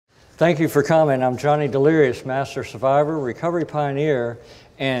Thank you for coming. I'm Johnny Delirious, Master Survivor, Recovery Pioneer,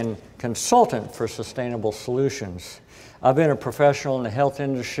 and Consultant for Sustainable Solutions. I've been a professional in the health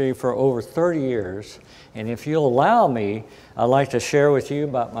industry for over 30 years, and if you'll allow me, I'd like to share with you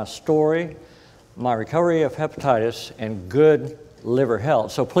about my story, my recovery of hepatitis, and good liver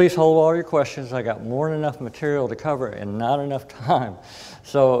health. So please hold all your questions. I got more than enough material to cover and not enough time.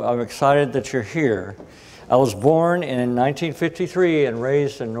 So I'm excited that you're here. I was born in 1953 and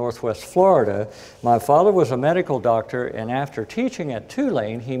raised in Northwest Florida. My father was a medical doctor, and after teaching at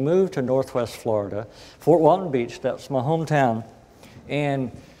Tulane, he moved to Northwest Florida, Fort Walton Beach, that's my hometown.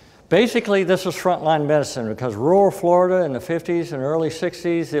 And basically this was frontline medicine because rural Florida in the 50s and early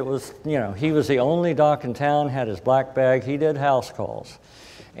 60s, it was, he was the only doc in town, had his black bag, he did house calls.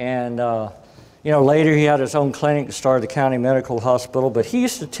 And later he had his own clinic, started the county medical hospital, but he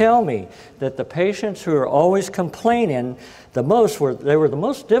used to tell me that the patients who were always complaining the most were the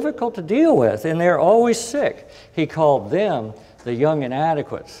most difficult to deal with, and they're always sick. He called them the young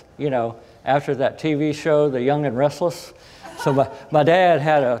inadequates. After that TV show, The Young and Restless. So my dad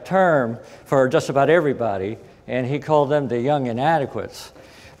had a term for just about everybody, and he called them the young inadequates.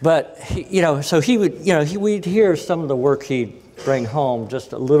 But so he would, we'd hear some of the work he'd bring home,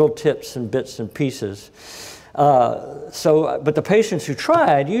 just little tips and bits and pieces. But the patients who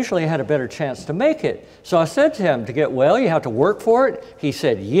tried usually had a better chance to make it. So I said to him, to get well, you have to work for it? He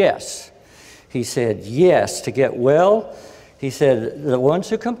said, yes. He said, yes, to get well. He said, the ones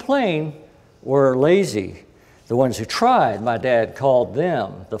who complain were lazy. The ones who tried, my dad called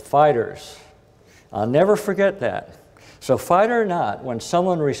them the fighters. I'll never forget that. So fighter or not, when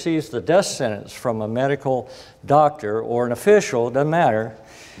someone receives the death sentence from a medical doctor or an official, doesn't matter,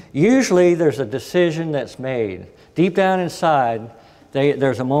 usually there's a decision that's made. Deep down inside,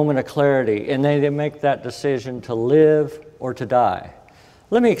 there's a moment of clarity, and they make that decision to live or to die.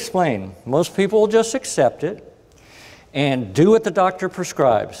 Let me explain. Most people will just accept it and do what the doctor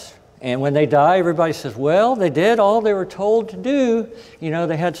prescribes. And when they die, everybody says, well, they did all they were told to do.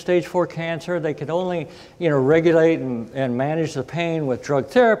 They had stage 4 cancer. They could only, regulate and manage the pain with drug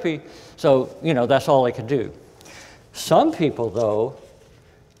therapy. So, that's all they could do. Some people, though,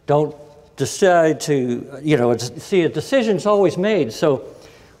 don't decide to, see, a decision's always made. So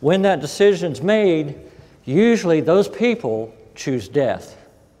when that decision's made, usually those people choose death.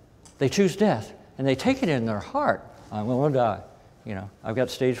 They choose death, and they take it in their heart. I'm going to die. I've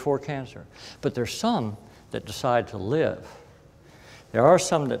got stage 4 cancer. But there's some that decide to live. There are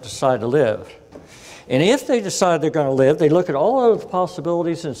some that decide to live. And if they decide they're going to live, they look at all of the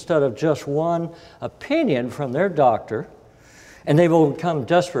possibilities instead of just one opinion from their doctor, and they will become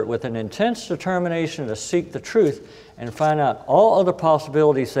desperate with an intense determination to seek the truth and find out all other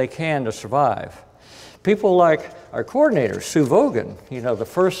possibilities they can to survive. People like our coordinator, Sue Vogan, the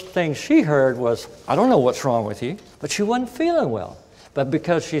first thing she heard was, I don't know what's wrong with you, but she wasn't feeling well. But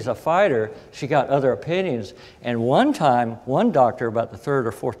because she's a fighter, she got other opinions. And one time, one doctor, about the third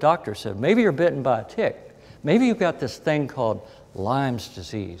or fourth doctor, said, maybe you're bitten by a tick. Maybe you've got this thing called Lyme's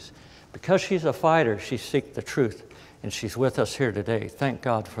disease. Because she's a fighter, she seeks the truth, and she's with us here today. Thank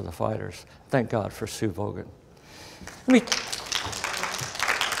God for the fighters. Thank God for Sue Vogan.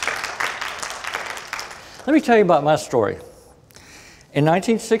 Let me tell you about my story. In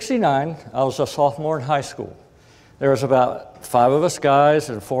 1969, I was a sophomore in high school. There was about 5 of us guys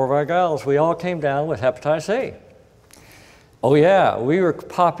and 4 of our gals. We all came down with hepatitis A. Oh yeah, we were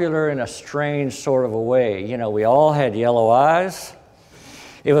popular in a strange sort of a way. We all had yellow eyes.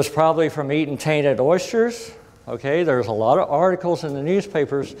 It was probably from eating tainted oysters. Okay, there's a lot of articles in the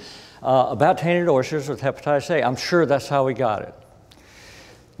newspapers about tainted oysters with hepatitis A. I'm sure that's how we got it.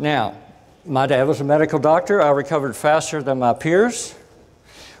 Now, my dad was a medical doctor. I recovered faster than my peers.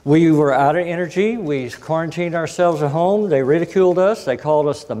 We were out of energy. We quarantined ourselves at home. They ridiculed us. They called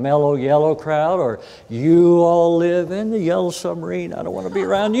us the mellow yellow crowd, or you all live in the yellow submarine. I don't want to be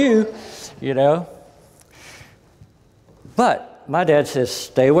around you, But my dad says,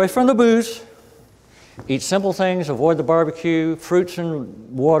 stay away from the booze, eat simple things, avoid the barbecue, fruits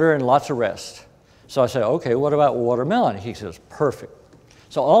and water, and lots of rest. So I said, okay, what about watermelon? He says, perfect.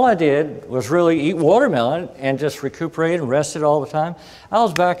 So all I did was really eat watermelon and just recuperate and rested all the time. I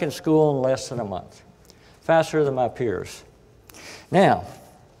was back in school in less than a month, faster than my peers. Now,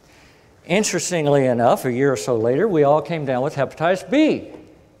 interestingly enough, a year or so later, we all came down with hepatitis B.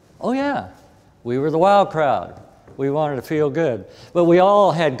 Oh yeah, we were the wild crowd. We wanted to feel good. But we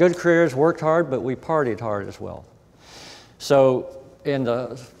all had good careers, worked hard, but we partied hard as well. So in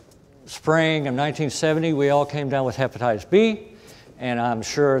the spring of 1970, we all came down with hepatitis B. And I'm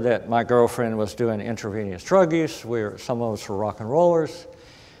sure that my girlfriend was doing intravenous drug use. Some of us were rock and rollers.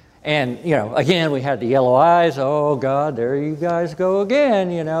 And, you know, again, we had the yellow eyes. Oh, God, there you guys go again,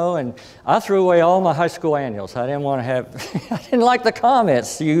 you know. And I threw away all my high school annuals. I didn't want to have, I didn't like the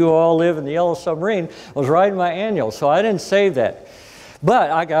comments. You all live in the yellow submarine. I was writing my annual, so I didn't save that. But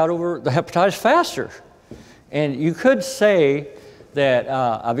I got over the hepatitis faster. And you could say that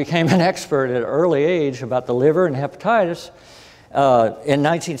I became an expert at an early age about the liver and hepatitis. In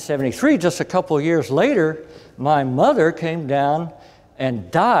 1973, just a couple of years later, my mother came down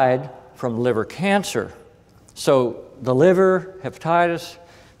and died from liver cancer. So the liver, hepatitis,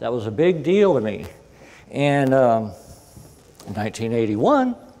 that was a big deal to me. And in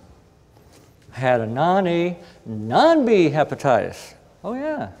 1981, I had a non-A, non-B hepatitis. Oh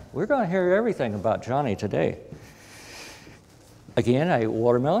yeah, we're going to hear everything about Johnny today. Again, I ate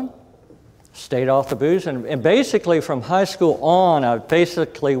watermelon, stayed off the booze, and basically from high school on, I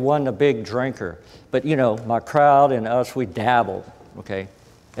basically wasn't a big drinker. But you know, my crowd and us, we dabbled. Okay,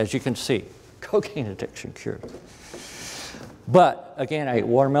 as you can see, cocaine addiction cured. But again, I ate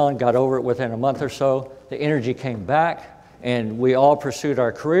watermelon, got over it within a month or so. The energy came back, and we all pursued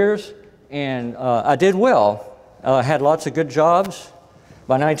our careers, and I did well. Had lots of good jobs.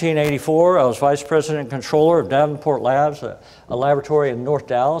 By 1984, I was vice president and controller of Davenport Labs, a laboratory in North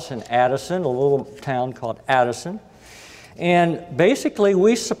Dallas in Addison, a little town called Addison. And basically,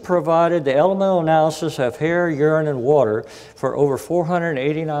 we provided the elemental analysis of hair, urine, and water for over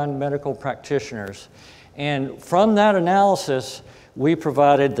 489 medical practitioners. And from that analysis, we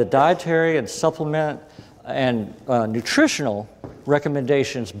provided the dietary and supplement and nutritional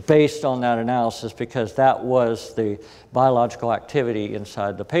recommendations based on that analysis, because that was the biological activity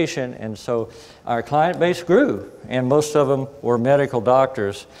inside the patient. And so our client base grew, and most of them were medical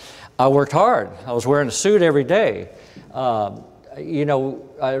doctors. I worked hard. I was wearing a suit every day. You know,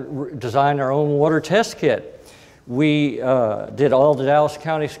 I designed our own water test kit. We did all the Dallas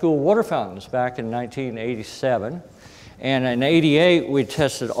County School water fountains back in 1987. And in '88, we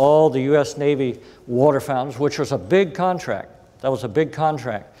tested all the U.S. Navy water fountains, which was a big contract. That was a big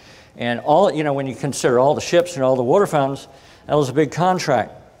contract. And all, you know, when you consider all the ships and all the water fountains, that was a big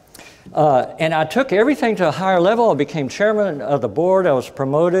contract. And I took everything to a higher level. I became chairman of the board. I was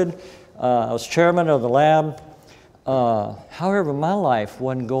promoted. I was chairman of the lab. However, my life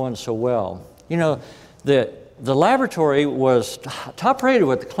wasn't going so well. You know, the laboratory was top rated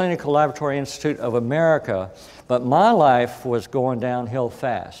with the Clinical Laboratory Institute of America, but my life was going downhill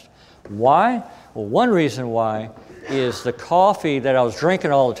fast. Why? Well, one reason why is the coffee that I was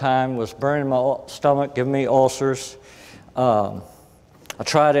drinking all the time was burning my stomach, giving me ulcers. I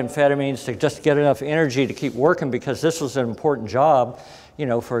tried amphetamines to just get enough energy to keep working, because this was an important job, you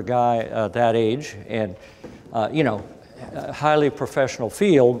know, for a guy that age, and you know, a highly professional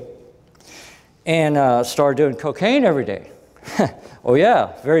field. And started doing cocaine every day. Oh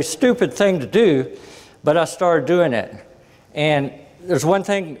yeah, very stupid thing to do, but I started doing it. And there's one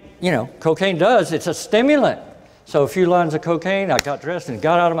thing, you know, cocaine does, it's a stimulant. So a few lines of cocaine, I got dressed and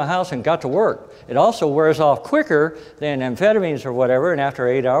got out of my house and got to work. It also wears off quicker than amphetamines or whatever, and after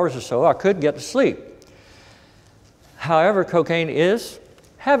 8 hours or so, I could get to sleep. However, cocaine is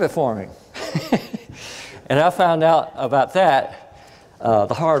habit forming. And I found out about that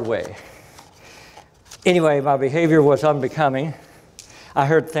the hard way. Anyway, my behavior was unbecoming. I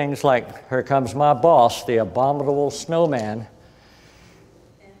heard things like, "Here comes my boss, the abominable snowman."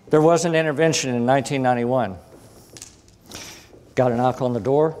 There was an intervention in 1991. Got a knock on the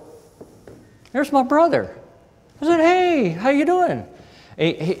door. There's my brother. I said, "Hey, how you doing?"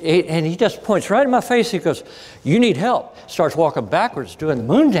 And he just points right in my face. He goes, "You need help." Starts walking backwards, doing the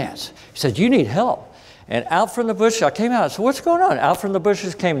moon dance. He said, "You need help." And out from the bush, I came out. I said, "What's going on?" Out from the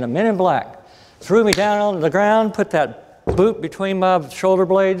bushes came the men in black. Threw me down on the ground, put that boot between my shoulder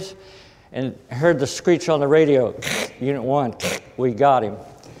blades, and heard the screech on the radio, "Unit 1, we got him."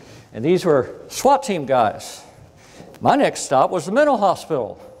 And these were SWAT team guys. My next stop was the mental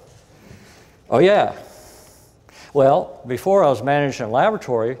hospital. Oh yeah. Well, before I was managing a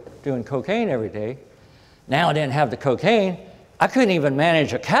laboratory, doing cocaine every day. Now I didn't have the cocaine. I couldn't even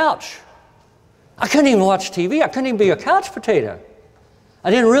manage a couch. I couldn't even watch TV. I couldn't even be a couch potato. I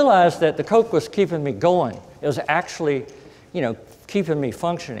didn't realize that the coke was keeping me going. It was actually, you know, keeping me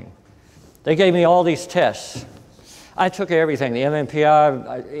functioning. They gave me all these tests. I took everything, the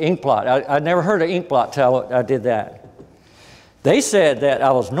MMPI, ink blot. I never heard of ink blot till I did that. They said that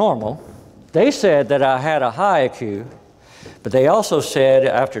I was normal. They said that I had a high IQ, but they also said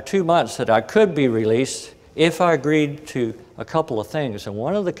after 2 months that I could be released if I agreed to a couple of things. And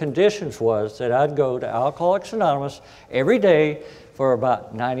one of the conditions was that I'd go to Alcoholics Anonymous every day for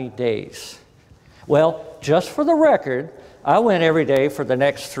about 90 days. Well, just for the record, I went every day for the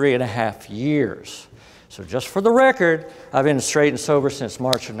next 3.5 years. So just for the record, I've been straight and sober since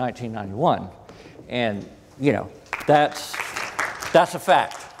March of 1991. And, you know, that's a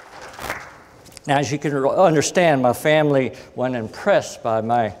fact. Now, as you can understand, my family wasn't impressed by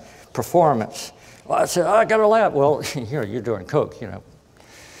my performance. Well, I said, I got a lab. Well, you're doing coke, you know.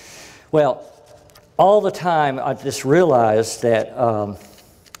 Well, all the time, I just realized that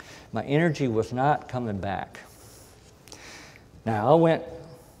my energy was not coming back. Now, I went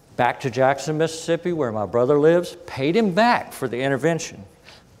back to Jackson, Mississippi, where my brother lives, paid him back for the intervention,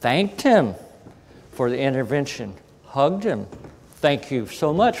 thanked him for the intervention, hugged him. Thank you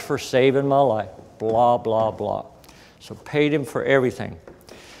so much for saving my life, blah, blah, blah. So paid him for everything.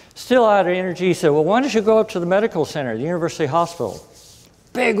 Still out of energy, he said, well, why don't you go up to the medical center, the University Hospital?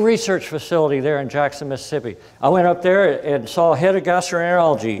 Big research facility there in Jackson, Mississippi. I went up there and saw a head of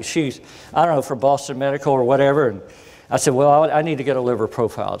gastroenterology. She's, I don't know, from Boston Medical or whatever. And I said, well, I need to get a liver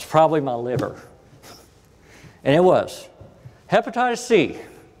profile. It's probably my liver. And it was. Hepatitis C.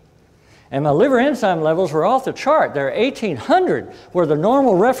 And my liver enzyme levels were off the chart. They're 1,800, where the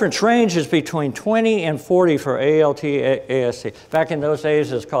normal reference range is between 20 and 40 for ALT, AST. Back in those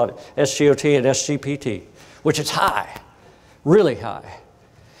days, it's called SGOT and SGPT, which is high, really high.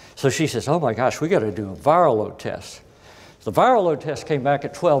 So she says, oh my gosh, we got to do a viral load test. The viral load test came back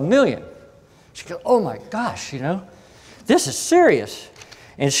at 12 million. She goes, oh my gosh, you know, this is serious.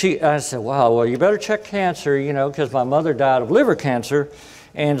 And I said, wow, well, you better check cancer, you know, because my mother died of liver cancer.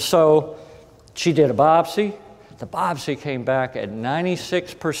 And so she did a biopsy. The biopsy came back at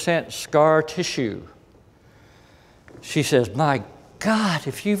 96% scar tissue. She says, my God,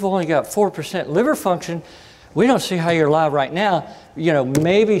 if you've only got 4% liver function, we don't see how you're alive right now. You know,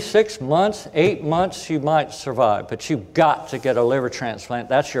 maybe 6 months, 8 months, you might survive, but you've got to get a liver transplant.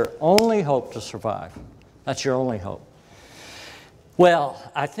 That's your only hope to survive. That's your only hope. Well,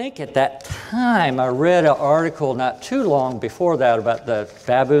 I think at that time I read an article not too long before that about the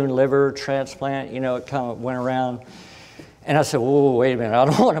baboon liver transplant. You know, it kind of went around. And I said, whoa, wait a minute, I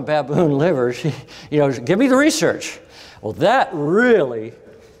don't want a baboon liver. You know, give me the research. Well, that really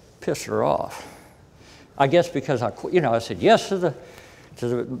pissed her off. I guess because I said yes to the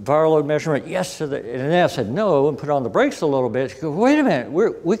viral load measurement, yes to the, and then I said no and put on the brakes a little bit. She goes, wait a minute,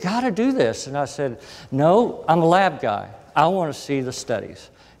 we got to do this. And I said, no, I'm a lab guy. I want to see the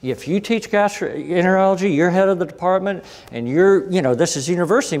studies. If you teach gastroenterology, you're head of the department, and this is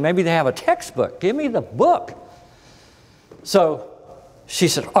university, maybe they have a textbook. Give me the book. So she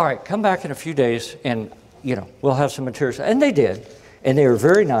said, all right, come back in a few days, and we'll have some materials. And they did, and they were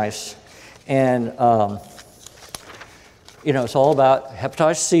very nice. And it's all about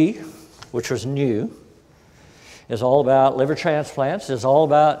hepatitis C, which was new. It's all about liver transplants. It's all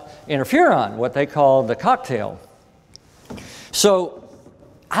about interferon, what they call the cocktail. So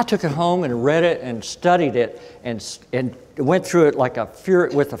I took it home and read it and studied it and went through it like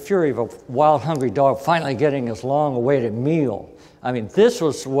with the fury of a wild, hungry dog, finally getting this long-awaited meal. I mean, if this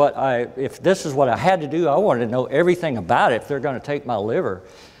is what I had to do, I wanted to know everything about it if they're going to take my liver.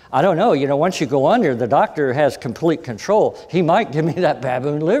 I don't know. Once you go under, the doctor has complete control. He might give me that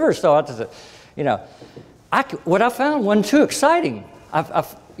baboon liver. So I said, what I found wasn't too exciting.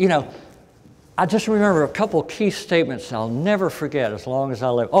 I just remember a couple key statements I'll never forget as long as I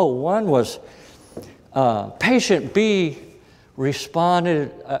live. Oh, one was patient B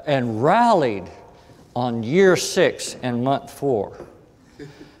responded and rallied on year 6 and month 4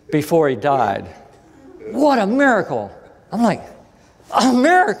 before he died. What a miracle. I'm like, a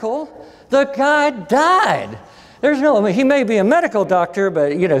miracle? The guy died. He may be a medical doctor,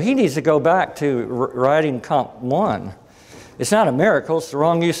 but he needs to go back to writing Comp 1. It's not a miracle, it's the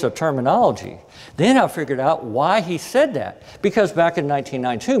wrong use of terminology. Then I figured out why he said that. Because back in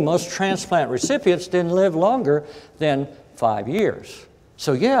 1992, most transplant recipients didn't live longer than 5 years.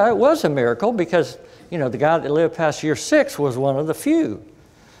 So yeah, it was a miracle because, the guy that lived past year 6 was one of the few.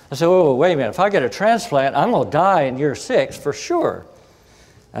 I said, oh, wait a minute, if I get a transplant, I'm going to die in year 6 for sure.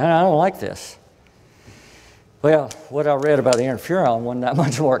 And I don't like this. Well, what I read about the interferon wasn't that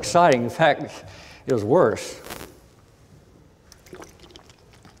much more exciting. In fact, it was worse.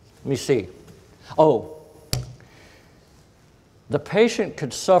 Let me see. Oh, the patient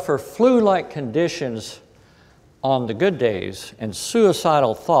could suffer flu-like conditions on the good days, and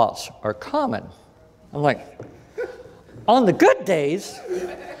suicidal thoughts are common. I'm like, on the good days?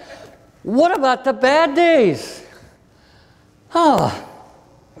 What about the bad days? Oh.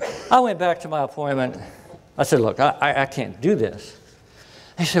 I went back to my appointment. I said, look, I can't do this.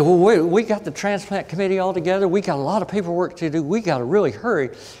 They said, well, we got the transplant committee all together. We got a lot of paperwork to do. We got to really hurry.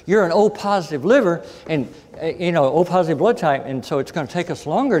 You're an O-positive liver and, O-positive blood type, and so it's going to take us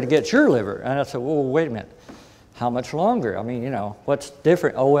longer to get your liver. And I said, well, wait a minute. How much longer? I mean, what's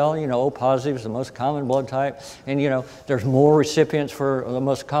different? Oh, well, O-positive is the most common blood type. And, there's more recipients for the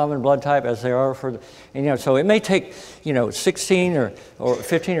most common blood type as there are for, so it may take, 16 or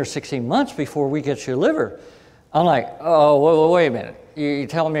 15 or 16 months before we get your liver. I'm like, oh, well, wait a minute. You're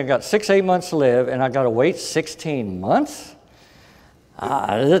telling me I got 6-8 months to live and I got to wait 16 months?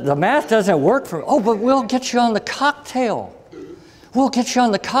 The math doesn't work for me. Oh, but we'll get you on the cocktail. We'll get you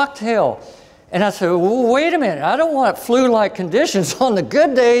on the cocktail. And I said, well, wait a minute. I don't want flu-like conditions on the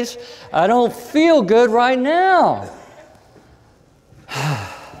good days. I don't feel good right now.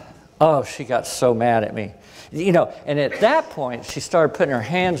 Oh, she got so mad at me. And at that point, she started putting her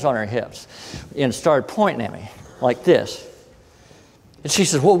hands on her hips and started pointing at me like this. And she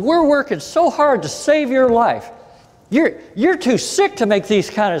says, well, we're working so hard to save your life. You're too sick to make these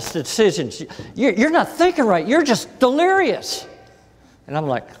kind of decisions. You're not thinking right. You're just delirious. And I'm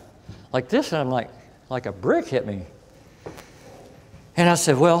like this, and I'm like a brick hit me. And I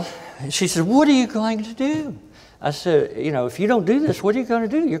said, well, and she said, what are you going to do? I said, if you don't do this, what are you going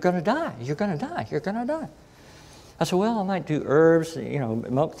to do? You're going to die. You're going to die. You're going to die. I said, well, I might do herbs,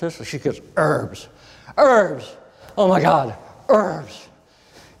 milk thistle. She goes, herbs. Herbs. Oh, my God, herbs.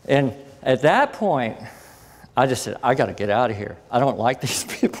 And at that point, I just said, I got to get out of here. I don't like these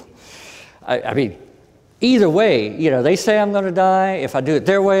people. I mean, either way, they say I'm going to die. If I do it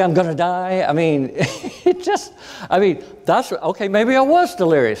their way, I'm going to die. I mean, okay, maybe I was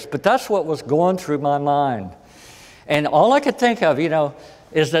delirious, but that's what was going through my mind. And all I could think of,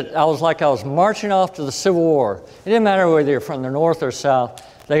 is that I was marching off to the Civil War. It didn't matter whether you're from the North or South.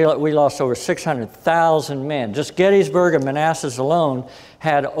 We lost over 600,000 men. Just Gettysburg and Manassas alone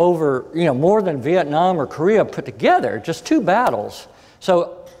had over, more than Vietnam or Korea put together, just 2 battles.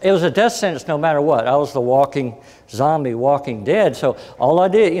 So it was a death sentence no matter what. I was the walking zombie, walking dead. So all I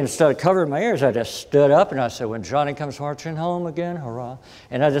did, instead of covering my ears, I just stood up and I said, when Johnny comes marching home again, hurrah.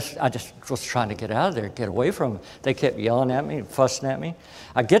 And I just was trying to get out of there, get away from them. They kept yelling at me, fussing at me.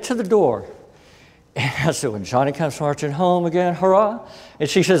 I get to the door. And I said, when Johnny comes marching home again, hurrah. And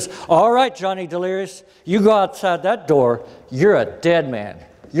she says, all right, Johnny Delirious, you go outside that door, you're a dead man.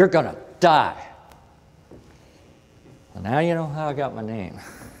 You're going to die. Well, now you know how I got my name.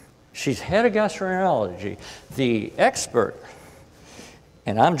 She's head of gastroenterology, the expert.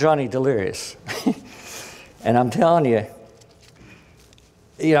 And I'm Johnny Delirious. And I'm telling you,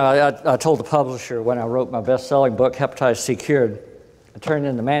 I told the publisher when I wrote my best-selling book, Hepatitis C Cured, I turned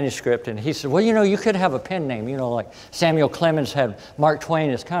in the manuscript, and he said, well, you could have a pen name, like Samuel Clemens had Mark Twain.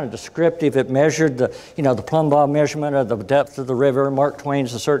 It's kind of descriptive. It measured the plumb bob measurement of the depth of the river. Mark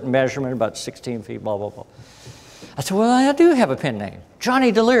Twain's a certain measurement, about 16 feet, blah, blah, blah. I said, well, I do have a pen name,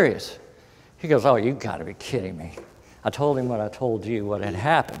 Johnny Delirious. He goes, oh, you got to be kidding me. I told him what I told you, what had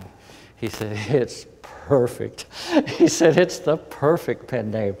happened. He said, it's perfect. He said, it's the perfect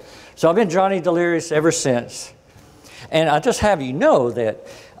pen name. So I've been Johnny Delirious ever since. And I just have you know that,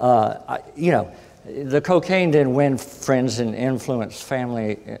 the cocaine didn't win friends and influence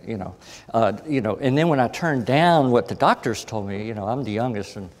family, And then when I turned down what the doctors told me, I'm the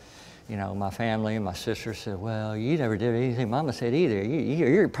youngest, and, my family and my sister said, well, you never did anything Mama said either.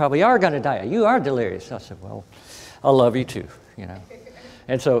 You probably are going to die. You are delirious. I said, well, I love you too,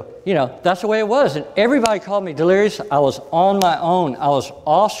 And so, that's the way it was. And everybody called me delirious. I was on my own. I was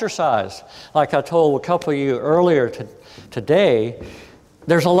ostracized. Like I told a couple of you earlier today,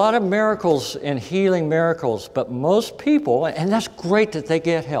 there's a lot of miracles and healing miracles, but most people, and that's great that they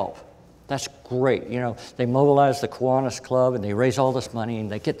get help. That's great. They mobilize the Kiwanis Club and they raise all this money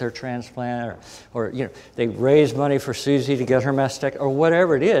and they get their transplant or they raise money for Susie to get her mastectomy or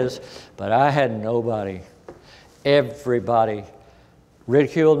whatever it is. But I had nobody. Everybody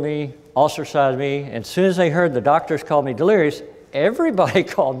ridiculed me, ostracized me, and as soon as they heard the doctors called me delirious, everybody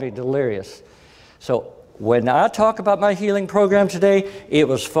called me delirious. So when I talk about my healing program today, it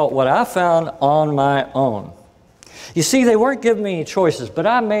was what I found on my own. You see, they weren't giving me any choices, but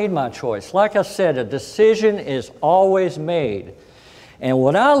I made my choice. Like I said, a decision is always made. And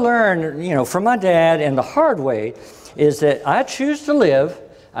what I learned, from my dad and the hard way is that I choose to live,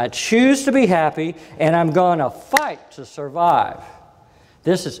 I choose to be happy, and I'm going to fight to survive.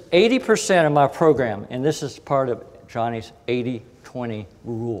 This is 80% of my program, and this is part of Johnny's 80-20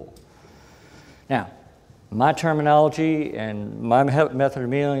 rule. Now, my terminology and my method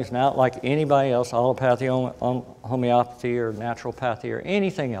of healing is not like anybody else, allopathy, homeopathy, or naturopathy, or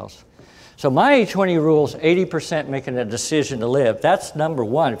anything else. So my 80-20 rule is 80% making a decision to live. That's number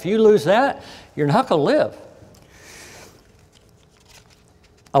one. If you lose that, you're not going to live.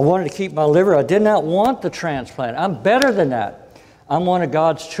 I wanted to keep my liver. I did not want the transplant. I'm better than that. I'm one of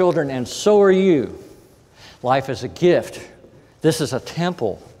God's children, and so are you. Life is a gift. This is a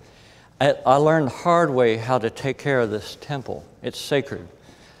temple. I learned the hard way how to take care of this temple. It's sacred.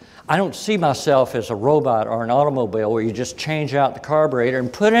 I don't see myself as a robot or an automobile where you just change out the carburetor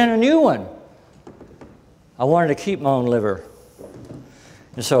and put in a new one. I wanted to keep my own liver.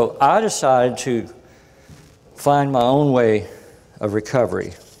 And so I decided to find my own way of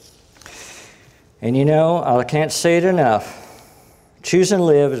recovery. And you know, I can't say it enough. Choosing to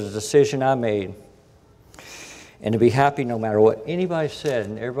live is a decision I made. And to be happy no matter what anybody said,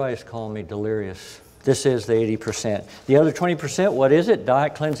 and everybody's calling me delirious. This is the 80%. The other 20%, what is it?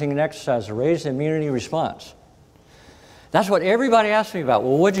 Diet, cleansing, and exercise to raise the immunity response. That's what everybody asks me about.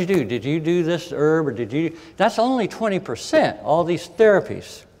 Well, what'd you do? Did you do this herb or did you? That's only 20%, all these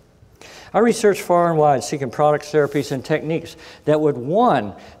therapies. I researched far and wide seeking products, therapies, and techniques that would,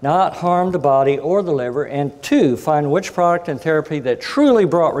 one, not harm the body or the liver, and two, find which product and therapy that truly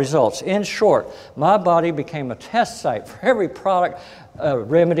brought results. In short, my body became a test site for every product,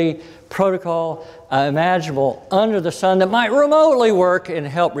 remedy, protocol imaginable under the sun that might remotely work and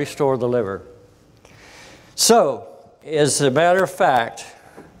help restore the liver. So, as a matter of fact,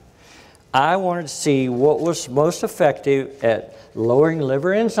 I wanted to see what was most effective at lowering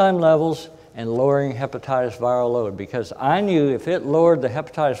liver enzyme levels and lowering hepatitis viral load, because I knew if it lowered the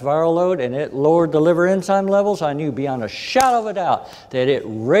hepatitis viral load and it lowered the liver enzyme levels, I knew beyond a shadow of a doubt that it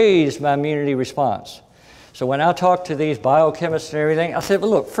raised my immunity response. So when I talked to these biochemists and everything, I said,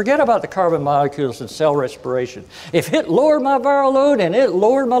 well, look, forget about the carbon molecules and cell respiration. If it lowered my viral load and it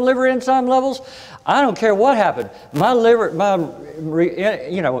lowered my liver enzyme levels, I don't care what happened. My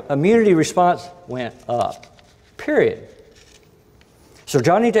immunity response went up, period. So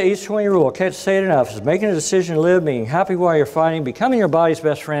Johnny, the 80-20 rule, I can't say it enough, is making a decision to live, being happy while you're fighting, becoming your body's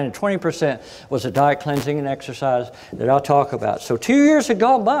best friend, and 20% was the diet, cleansing, and exercise that I'll talk about. So 2 years had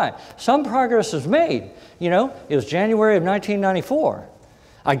gone by. Some progress was made. You know, it was January of 1994.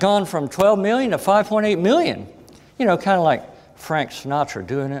 I'd gone from 12 million to 5.8 million. You know, kind of like Frank Sinatra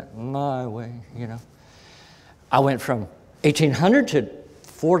doing it my way, you know. I went from 1,800 to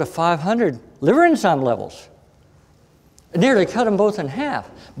 400 to 500 liver enzyme levels. I nearly cut them both in half,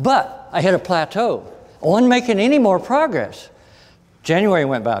 but I hit a plateau. I wasn't making any more progress. January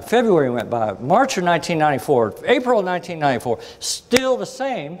went by, February went by, March of 1994, April of 1994, still the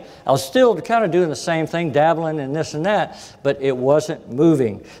same. I was still kind of doing the same thing, dabbling in this and that, but it wasn't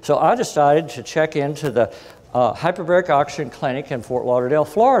moving. So I decided to check into the hyperbaric oxygen clinic in Fort Lauderdale,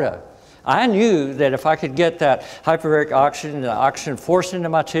 Florida. I knew that if I could get that hyperbaric oxygen and the oxygen forced into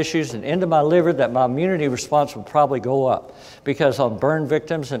my tissues and into my liver, that my immunity response would probably go up. Because on burn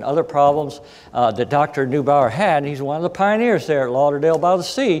victims and other problems that Dr. Neubauer had, and he's one of the pioneers there at Lauderdale by the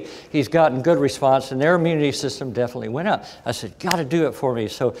Sea, he's gotten good response and their immunity system definitely went up. I said, got to do it for me.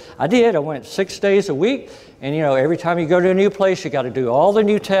 So I did. I went 6 days a week. And you know, every time you go to a new place, you got to do all the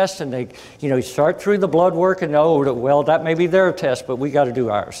new tests, and they, you know, you start through the blood work, and oh, well, that may be their test, but we got to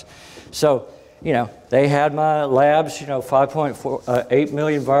do ours. So, you know, they had my labs, you know, 5.8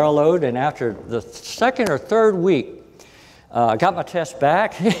 million viral load, and after the second or third week, I got my test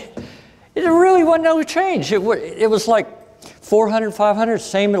back. It really wasn't no change. It was like 400, 500,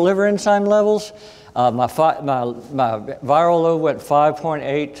 same liver enzyme levels. My viral load went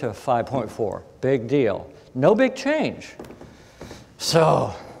 5.8 to 5.4. Big deal. No big change.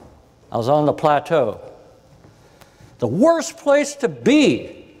 So I was on the plateau. The worst place to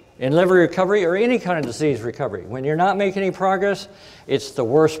be in liver recovery or any kind of disease recovery. When you're not making any progress, it's the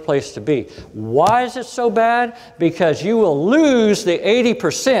worst place to be. Why is it so bad? Because you will lose the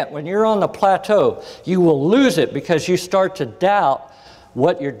 80% when you're on the plateau. You will lose it because you start to doubt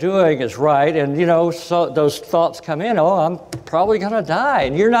what you're doing is right, and you know, so those thoughts come in, oh, I'm probably going to die,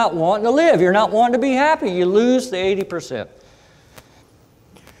 and you're not wanting to live, you're not wanting to be happy, you lose the 80%.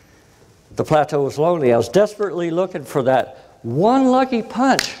 The plateau was lonely. I was desperately looking for that one lucky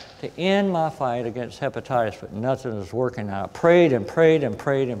punch to end my fight against hepatitis, but nothing was working. I prayed and prayed and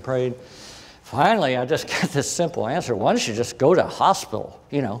prayed and prayed. Finally, I just got this simple answer. Why don't you just go to a hospital?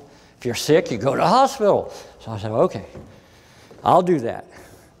 You know, if you're sick, you go to a hospital. So I said, okay, I'll do that.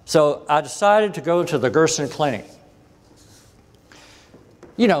 So I decided to go to the Gerson Clinic.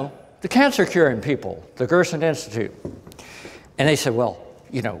 You know, the cancer curing people, the Gerson Institute. And they said, well,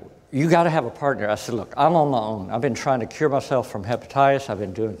 you know, you got to have a partner. I said, look, I'm on my own. I've been trying to cure myself from hepatitis. I've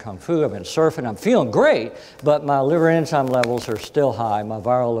been doing Kung Fu. I've been surfing. I'm feeling great, but my liver enzyme levels are still high. My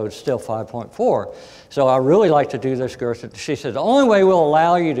viral load's still 5.4. So I really like to do this, Gerson. She said, the only way we'll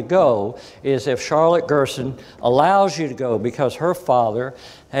allow you to go is if Charlotte Gerson allows you to go, because her father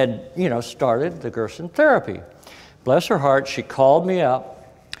had, started the Gerson therapy. Bless her heart, she called me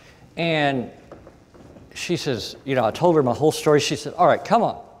up, and she says, I told her my whole story. She said, all right, come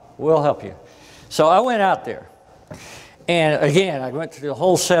on. We'll help you. So I went out there. And again, I went through the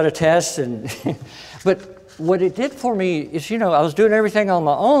whole set of tests. But what it did for me is, I was doing everything on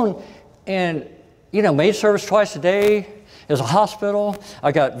my own. And, maid service twice a day. It was a hospital.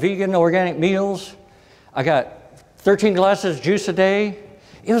 I got vegan organic meals. I got 13 glasses of juice a day.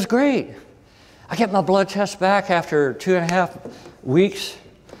 It was great. I get my blood test back after 2.5 weeks.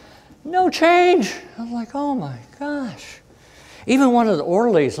 No change. I was like, oh my gosh. Even one of the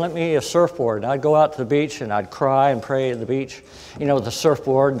orderlies lent me a surfboard. I'd go out to the beach and I'd cry and pray at the beach, with the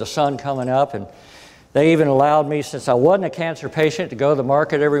surfboard and the sun coming up. And they even allowed me, since I wasn't a cancer patient, to go to the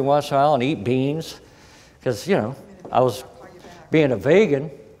market every once in a while and eat beans. Because, I was being a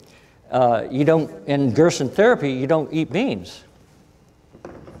vegan. In Gerson therapy, you don't eat beans.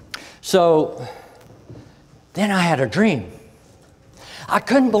 So then I had a dream. I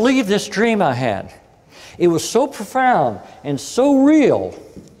couldn't believe this dream I had. It was so profound and so real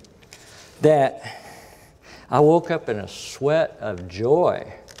that I woke up in a sweat of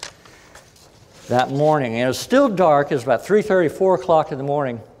joy that morning. And it was still dark. It was about 3:30, 4 o'clock in the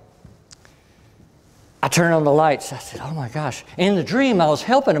morning. I turned on the lights. I said, oh my gosh. In the dream, I was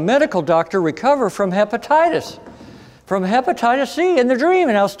helping a medical doctor recover from hepatitis C in the dream,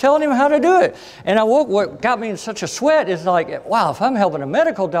 and I was telling him how to do it. And I woke, what got me in such a sweat is like, wow, if I'm helping a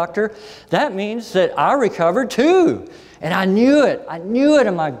medical doctor, that means that I recovered too. And I knew it. I knew it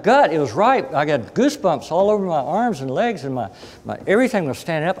in my gut. It was right. I got goosebumps all over my arms and legs, and my everything was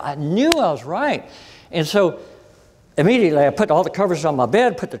standing up. I knew I was right. And so immediately, I put all the covers on my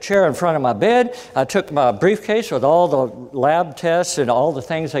bed, put the chair in front of my bed. I took my briefcase with all the lab tests and all the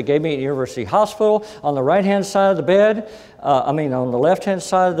things they gave me at University Hospital. On the right-hand side of the bed, on the left-hand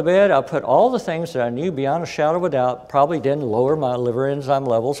side of the bed, I put all the things that I knew beyond a shadow of a doubt probably didn't lower my liver enzyme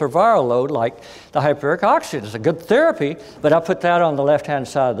levels or viral load, like the hyperbaric oxygen. It's a good therapy, but I put that on the left-hand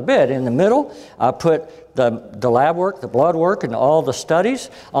side of the bed. In the middle, I put the lab work, the blood work, and all the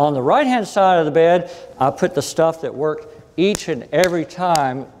studies. On the right-hand side of the bed, I put the stuff that worked each and every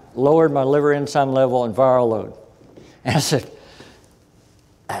time, lowered my liver enzyme level and viral load. And I said,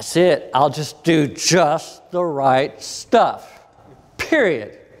 that's it. I'll just do just the right stuff,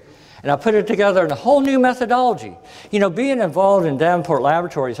 period. And I put it together in a whole new methodology. Being involved in Davenport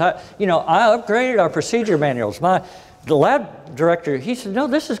Laboratories, I upgraded our procedure manuals. The lab director, he said, no,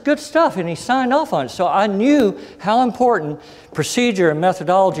 this is good stuff, and he signed off on it. So I knew how important procedure and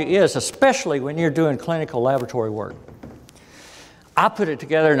methodology is, especially when you're doing clinical laboratory work. I put it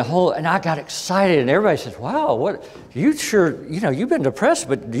together in a whole, and I got excited, and everybody says, wow, what, you sure, you've been depressed,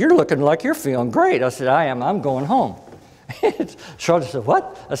 but you're looking like you're feeling great. I said, I am, I'm going home. Charlotte said,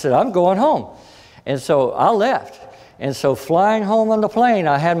 what? I said, I'm going home. And so I left. And so flying home on the plane,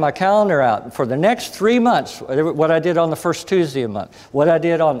 I had my calendar out for the next 3 months, what I did on the first Tuesday of the month, what I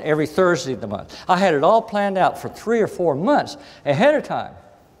did on every Thursday of the month. I had it all planned out for 3 or 4 months ahead of time.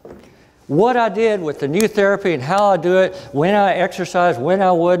 What I did with the new therapy and how I do it, when I exercise, when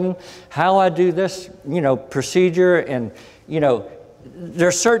I wouldn't, how I do this, procedure. And,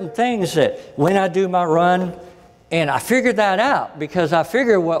 there's certain things that when I do my run, and I figured that out because I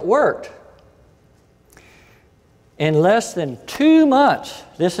figured what worked. In less than 2 months,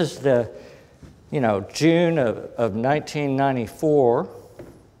 this is the, June of 1994.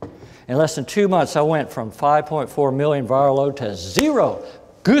 In less than 2 months, I went from 5.4 million viral load to 0.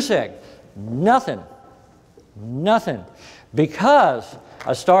 Goose egg. Nothing. Because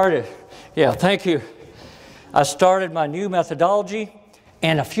I started, thank you. I started my new methodology,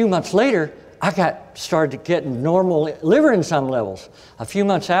 and a few months later, I started getting normal liver enzyme levels. A few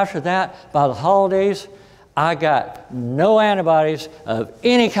months after that, by the holidays, I got no antibodies of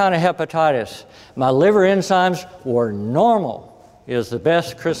any kind of hepatitis. My liver enzymes were normal. It was the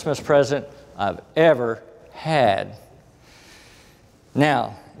best Christmas present I've ever had.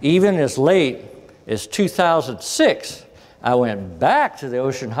 Now, even as late as 2006, I went back to the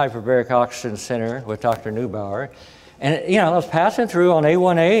Ocean Hyperbaric Oxygen Center with Dr. Neubauer. And, I was passing through on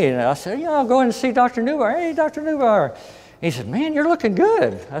A1A, and I said, I'll go in and see Dr. Neubauer. Hey, Dr. Neubauer. He said, man, you're looking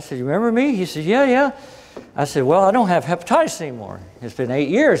good. I said, you remember me? He said, yeah. I said, well, I don't have hepatitis anymore. It's been 8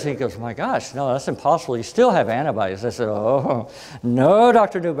 years. He goes, my gosh, no, that's impossible. You still have antibodies. I said, oh, no,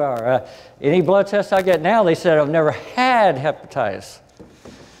 Dr. Neubauer. Any blood test I get now, they said I've never had hepatitis.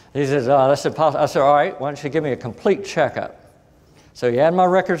 He says, oh, that's impossible. I said, all right, why don't you give me a complete checkup? So he had my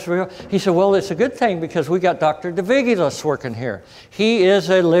records. He said, well, it's a good thing because we got Dr. DeVigulis working here. He is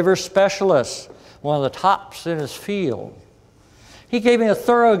a liver specialist, one of the tops in his field. He gave me a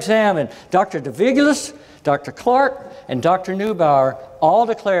thorough exam, and Dr. DeVigulis, Dr. Clark, and Dr. Neubauer all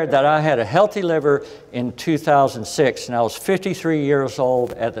declared that I had a healthy liver in 2006, and I was 53 years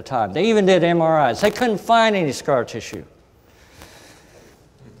old at the time. They even did MRIs. They couldn't find any scar tissue.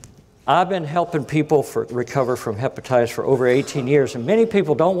 I've been helping people recover from hepatitis for over 18 years, and many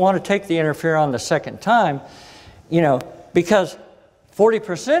people don't want to take the interferon the second time, because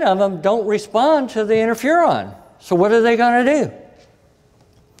 40% of them don't respond to the interferon. So what are they going to do?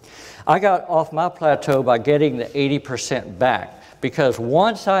 I got off my plateau by getting the 80% back, because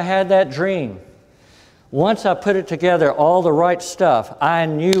once I had that dream, once I put it together, all the right stuff, I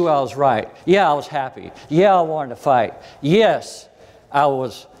knew I was right. Yeah, I was happy. Yeah, I wanted to fight. Yes, I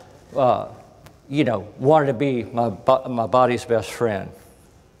was, wanted to be my body's best friend.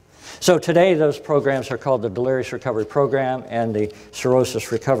 So today, those programs are called the Delirious Recovery Program and the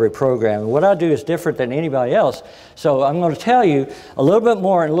Cirrhosis Recovery Program. And what I do is different than anybody else. So I'm going to tell you a little bit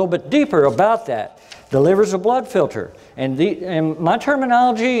more and a little bit deeper about that. The liver's a blood filter. And my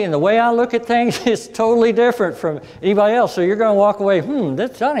terminology and the way I look at things is totally different from anybody else. So you're going to walk away,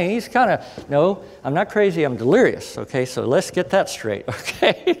 that's Johnny, he's kind of, no, I'm not crazy, I'm delirious. Okay, so let's get that straight,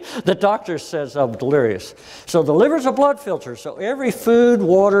 okay? The doctor says I'm delirious. So the liver's a blood filter. So every food,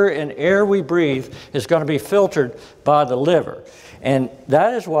 water, and air we breathe is going to be filtered by the liver. And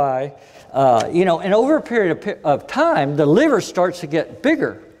that is why, and over a period of time, the liver starts to get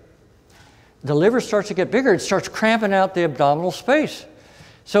bigger. The liver starts to get bigger. It starts cramping out the abdominal space.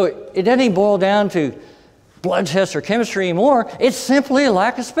 So it doesn't even boil down to blood tests or chemistry anymore. It's simply a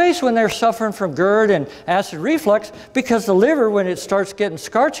lack of space when they're suffering from GERD and acid reflux, because the liver, when it starts getting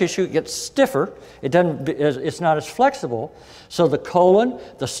scar tissue, it gets stiffer. It's not as flexible. So the colon,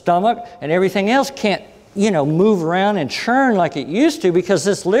 the stomach, and everything else can't, move around and churn like it used to, because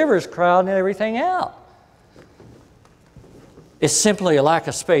this liver is crowding everything out. It's simply a lack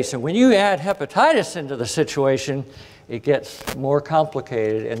of space. And when you add hepatitis into the situation, it gets more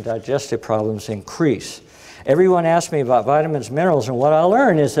complicated and digestive problems increase. Everyone asks me about vitamins, minerals, and what I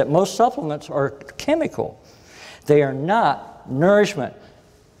learned is that most supplements are chemical. They are not nourishment,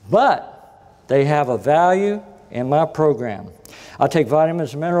 but they have a value in my program. I take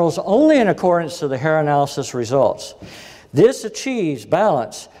vitamins and minerals only in accordance to the hair analysis results. This achieves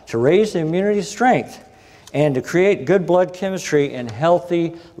balance to raise the immunity strength and to create good blood chemistry and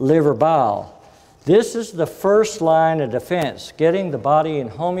healthy liver bile. This is the first line of defense, getting the body in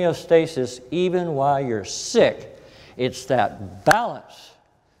homeostasis even while you're sick. It's that balance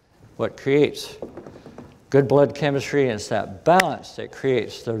what creates good blood chemistry, and it's that balance that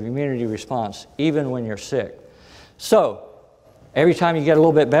creates the immunity response even when you're sick. So every time you get a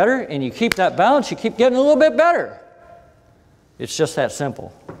little bit better and you keep that balance, you keep getting a little bit better. It's just that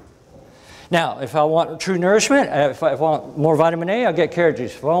simple. Now, if I want true nourishment, if I want more vitamin A, I get carrot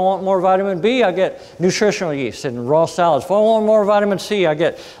juice. If I want more vitamin B, I get nutritional yeast and raw salads. If I want more vitamin C, I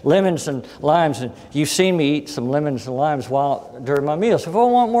get lemons and limes. And you've seen me eat some lemons and limes during my meals. If I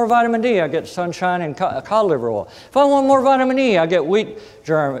want more vitamin D, I get sunshine and cod liver oil. If I want more vitamin E, I get wheat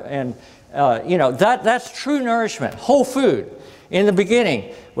germ. And, that's true nourishment, whole food. In the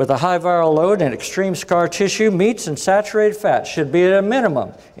beginning, with a high viral load and extreme scar tissue, meats and saturated fats should be at a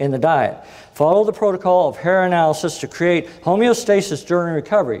minimum in the diet. Follow the protocol of hair analysis to create homeostasis during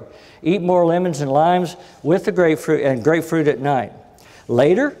recovery. Eat more lemons and limes with the grapefruit and grapefruit at night.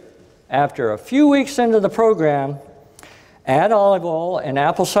 Later, after a few weeks into the program, add olive oil and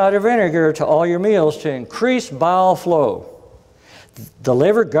apple cider vinegar to all your meals to increase bile flow. The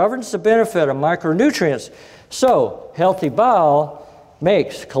liver governs the benefit of micronutrients, so healthy bile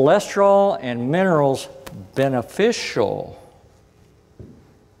makes cholesterol and minerals beneficial.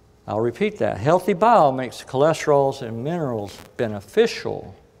 I'll repeat that. Healthy bile makes cholesterols and minerals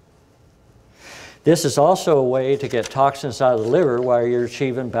beneficial. This is also a way to get toxins out of the liver while you're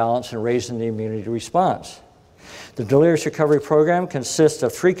achieving balance and raising the immunity response. The Delirious Recovery Program consists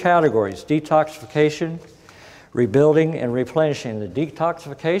of 3 categories: detoxification, rebuilding, and replenishing. The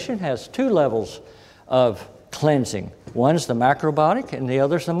detoxification has 2 levels of cleansing. One's the macrobiotic and the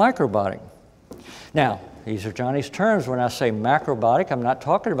other's the microbiotic. Now, these are Johnny's terms. When I say macrobiotic, I'm not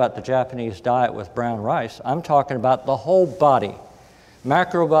talking about the Japanese diet with brown rice. I'm talking about the whole body.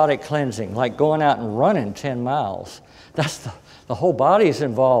 Macrobiotic cleansing, like going out and running 10 miles. That's the whole body's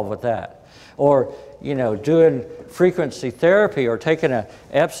involved with that. Or, you know, doing frequency therapy or taking a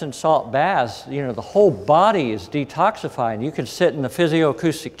Epsom salt bath, you know, the whole body is detoxifying. You can sit in the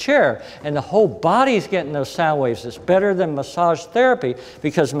physioacoustic chair and the whole body's getting those sound waves. It's better than massage therapy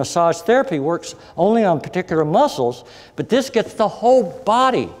because massage therapy works only on particular muscles, but this gets the whole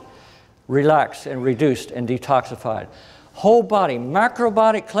body relaxed and reduced and detoxified. Whole body,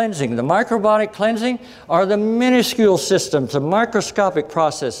 macrobiotic cleansing. The microbiotic cleansing are the minuscule systems, the microscopic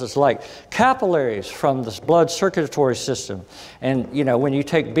processes like capillaries from the blood circulatory system. And, you know, when you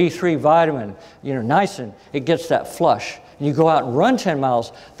take B3 vitamin, you know, niacin, it gets that flush. And you go out and run 10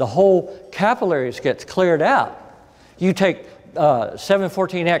 miles, the whole capillaries gets cleared out. You take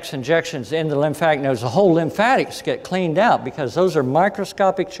 714X injections in the lymphatic nodes, the whole lymphatics get cleaned out because those are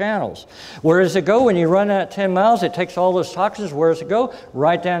microscopic channels. Where does it go when you run that 10 miles? It takes all those toxins, where does it go?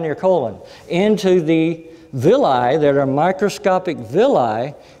 Right down your colon, into the villi that are microscopic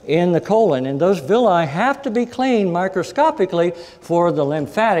villi in the colon. And those villi have to be cleaned microscopically for the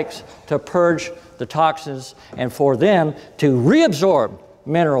lymphatics to purge the toxins and for them to reabsorb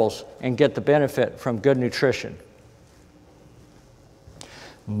minerals and get the benefit from good nutrition.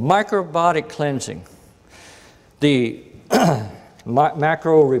 Microbiotic cleansing. The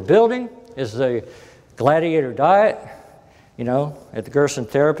macro rebuilding is the gladiator diet. You know, at the Gerson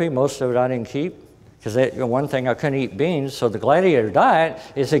therapy, most of it I didn't keep because one thing, I couldn't eat beans. So the gladiator diet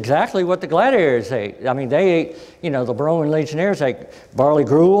is exactly what the gladiators ate. I mean, they ate, you know, the Roman legionnaires ate barley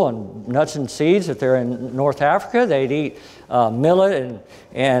gruel and nuts and seeds. If they're in North Africa, they'd eat millet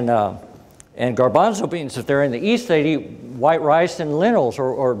and garbanzo beans. If they're in the East, they'd eat white rice and lentils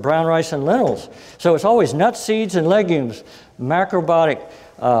or brown rice and lentils. So it's always nuts, seeds, and legumes, macrobiotic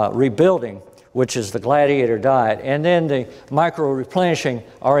rebuilding, which is the gladiator diet. And then the micro-replenishing,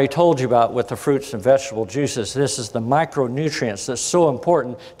 I already told you about with the fruits and vegetable juices. This is the micronutrients that's so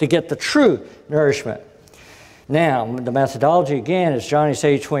important to get the true nourishment. Now, the methodology again is Johnny's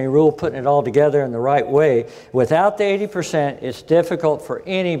 80-20 rule, putting it all together in the right way. Without the 80%, it's difficult for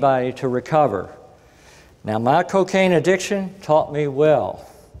anybody to recover. Now, my cocaine addiction taught me well.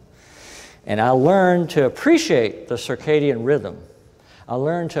 And I learned to appreciate the circadian rhythm. I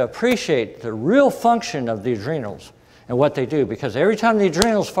learned to appreciate the real function of the adrenals and what they do, because every time the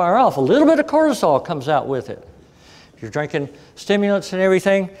adrenals fire off, a little bit of cortisol comes out with it. If you're drinking stimulants and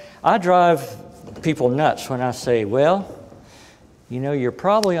everything, I drive people nuts when I say, well, you know, you're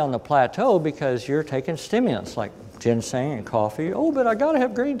probably on the plateau because you're taking stimulants like ginseng and coffee. Oh, but I got to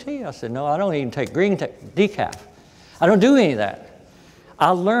have green tea. I said, no, I don't even take green tea, decaf. I don't do any of that. I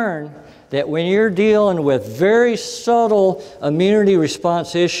learned that when you're dealing with very subtle immunity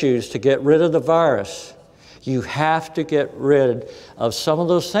response issues to get rid of the virus, you have to get rid of some of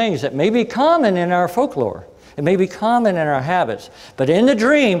those things that may be common in our folklore. It may be common in our habits. But in the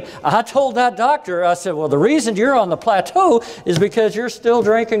dream, I told that doctor, I said, well, the reason you're on the plateau is because you're still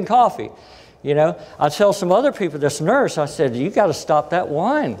drinking coffee. You know, I tell some other people, this nurse, I said, you got to stop that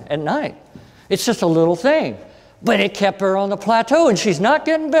wine at night. It's just a little thing. But it kept her on the plateau, and she's not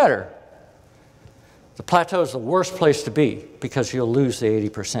getting better. The plateau is the worst place to be because you'll lose the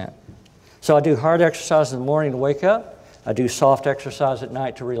 80%. So I do hard exercise in the morning to wake up. I do soft exercise at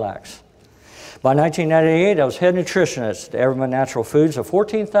night to relax. By 1998, I was head nutritionist at Everman Natural Foods, a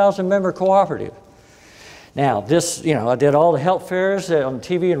 14,000 member cooperative. Now, this, you know, I did all the health fairs on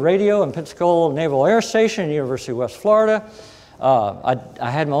TV and radio in Pensacola Naval Air Station, University of West Florida. I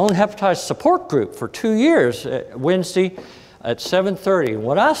had my own hepatitis support group for 2 years, Wednesday at 7:30.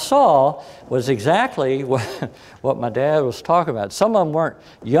 What I saw was exactly what my dad was talking about. Some of them weren't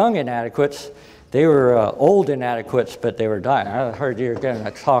young inadequates. They were old inadequates, but they were dying. I heard you were getting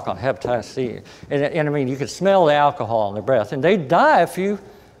a talk on hepatitis C. And I mean, you could smell the alcohol in their breath. And they'd die a few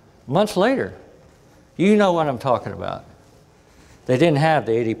months later. You know what I'm talking about. They didn't have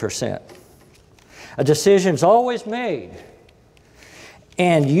the 80%. A decision's always made.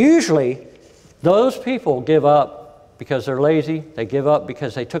 And usually, those people give up because they're lazy. They give up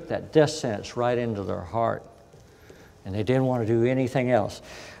because they took that death sentence right into their heart. And they didn't want to do anything else.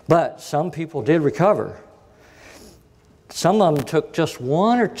 But some people did recover. Some of them took just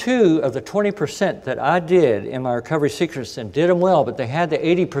 1 or 2 of the 20% that I did in my recovery secrets and did them well, but they had the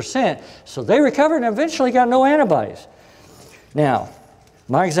 80%, so they recovered and eventually got no antibodies. Now,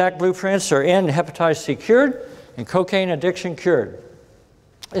 my exact blueprints are in hepatitis C cured and cocaine addiction cured.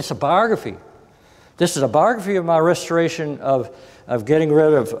 It's a biography. This is a biography of my restoration of getting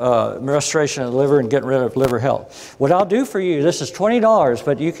rid of restoration of the liver and getting rid of liver health. What I'll do for you, this is $20,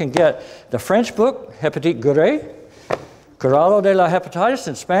 but you can get the French book, Hepatite Gure, Curado de la hepatitis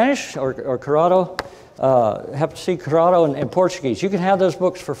in Spanish, or curado, hep C curado in Portuguese. You can have those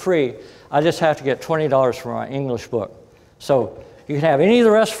books for free. I just have to get $20 for my English book. So you can have any of the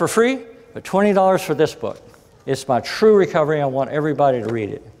rest for free, but $20 for this book. It's my true recovery. I want everybody to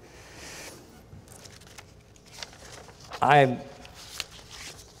read it. I'm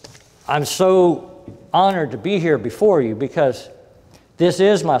so honored to be here before you because this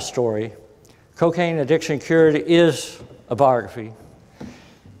is my story. Cocaine Addiction Cured is a biography.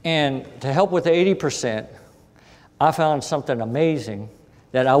 And to help with the 80%, I found something amazing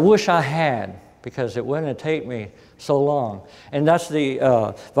that I wish I had because it wouldn't take me so long. And that's the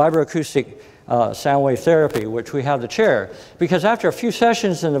vibroacoustic sound wave therapy, which we have the chair. Because after a few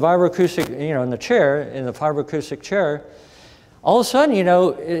sessions in the vibroacoustic, in the chair, in the vibroacoustic chair, all of a sudden,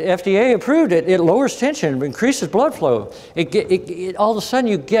 FDA approved it. It lowers tension, increases blood flow. All of a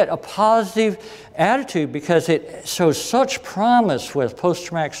sudden, you get a positive attitude because it shows such promise with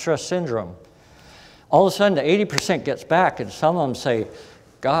post-traumatic stress syndrome. All of a sudden, the 80% gets back, and some of them say,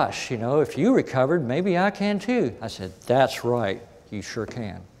 gosh, if you recovered, maybe I can too. I said, that's right, you sure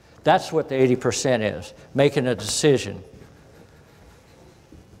can. That's what the 80% is, making a decision.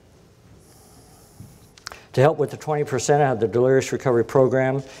 To help with the 20%, I have the Delirious Recovery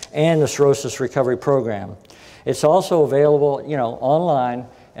Program and the Cirrhosis Recovery Program. It's also available, online,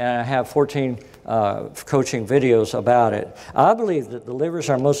 and I have 14 coaching videos about it. I believe that the liver is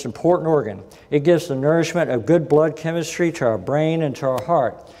our most important organ. It gives the nourishment of good blood chemistry to our brain and to our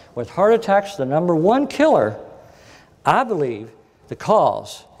heart. With heart attacks, the #1 killer, I believe the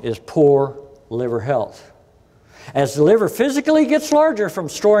cause is poor liver health. As the liver physically gets larger from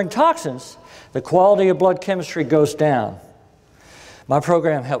storing toxins, the quality of blood chemistry goes down. My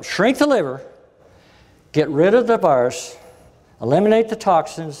program helps shrink the liver, get rid of the virus, eliminate the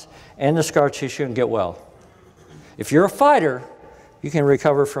toxins and the scar tissue, and get well. If you're a fighter, you can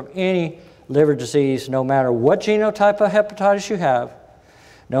recover from any liver disease, no matter what genotype of hepatitis you have,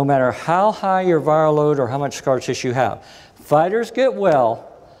 no matter how high your viral load or how much scar tissue you have. Fighters get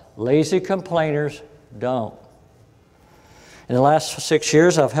well, lazy complainers don't. In the last 6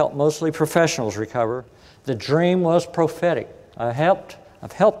 years, I've helped mostly professionals recover. The dream was prophetic. I've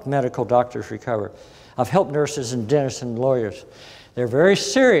helped medical doctors recover. I've helped nurses and dentists and lawyers. They're very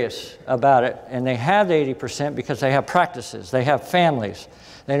serious about it, and they have the 80% because they have practices, they have families.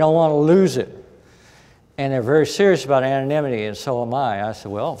 They don't want to lose it. And they're very serious about anonymity, and so am I. I said,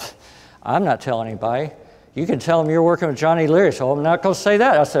 well, I'm not telling anybody. You can tell them you're working with Johnny Delirious. Oh, I'm not going to say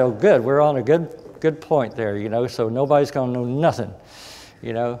that. I said, oh, good. We're on a good point there, so nobody's going to know nothing.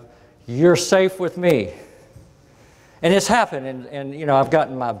 You're safe with me. And it's happened, and I've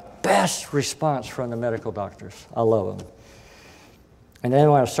gotten my best response from the medical doctors. I love them. And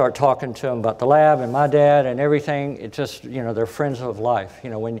then when I start talking to them about the lab and my dad and everything, it just, they're friends of life.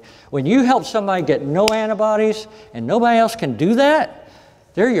 When you help somebody get no antibodies and nobody else can do that,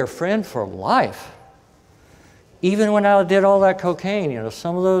 they're your friend for life. Even when I did all that cocaine,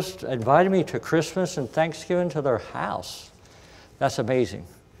 some of those invited me to Christmas and Thanksgiving to their house. That's amazing.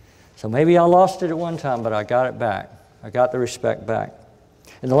 So maybe I lost it at one time, but I got it back. I got the respect back.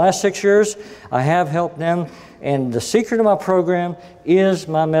 In the last 6 years, I have helped them, and the secret of my program is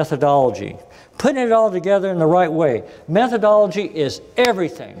my methodology. Putting it all together in the right way. Methodology is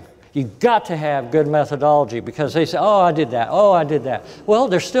everything. You've got to have good methodology because they say, oh, I did that, oh, I did that. Well,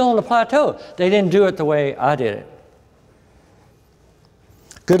 they're still on the plateau. They didn't do it the way I did it.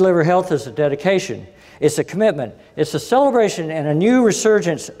 Good liver health is a dedication. It's a commitment. It's a celebration and a new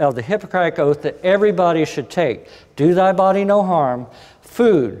resurgence of the Hippocratic Oath that everybody should take. Do thy body no harm.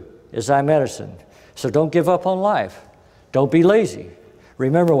 Food is thy medicine. So don't give up on life. Don't be lazy.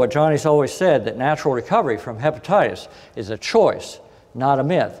 Remember what Johnny's always said, that natural recovery from hepatitis is a choice, not a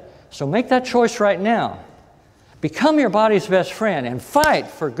myth. So make that choice right now. Become your body's best friend and fight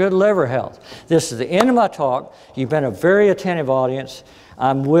for good liver health. This is the end of my talk. You've been a very attentive audience.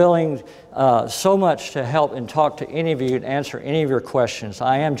 I'm willing so much to help and talk to any of you and answer any of your questions.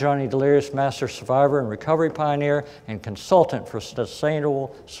 I am Johnny Delirious, Master Survivor and Recovery Pioneer and Consultant for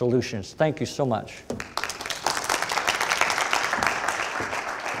Sustainable Solutions. Thank you so much.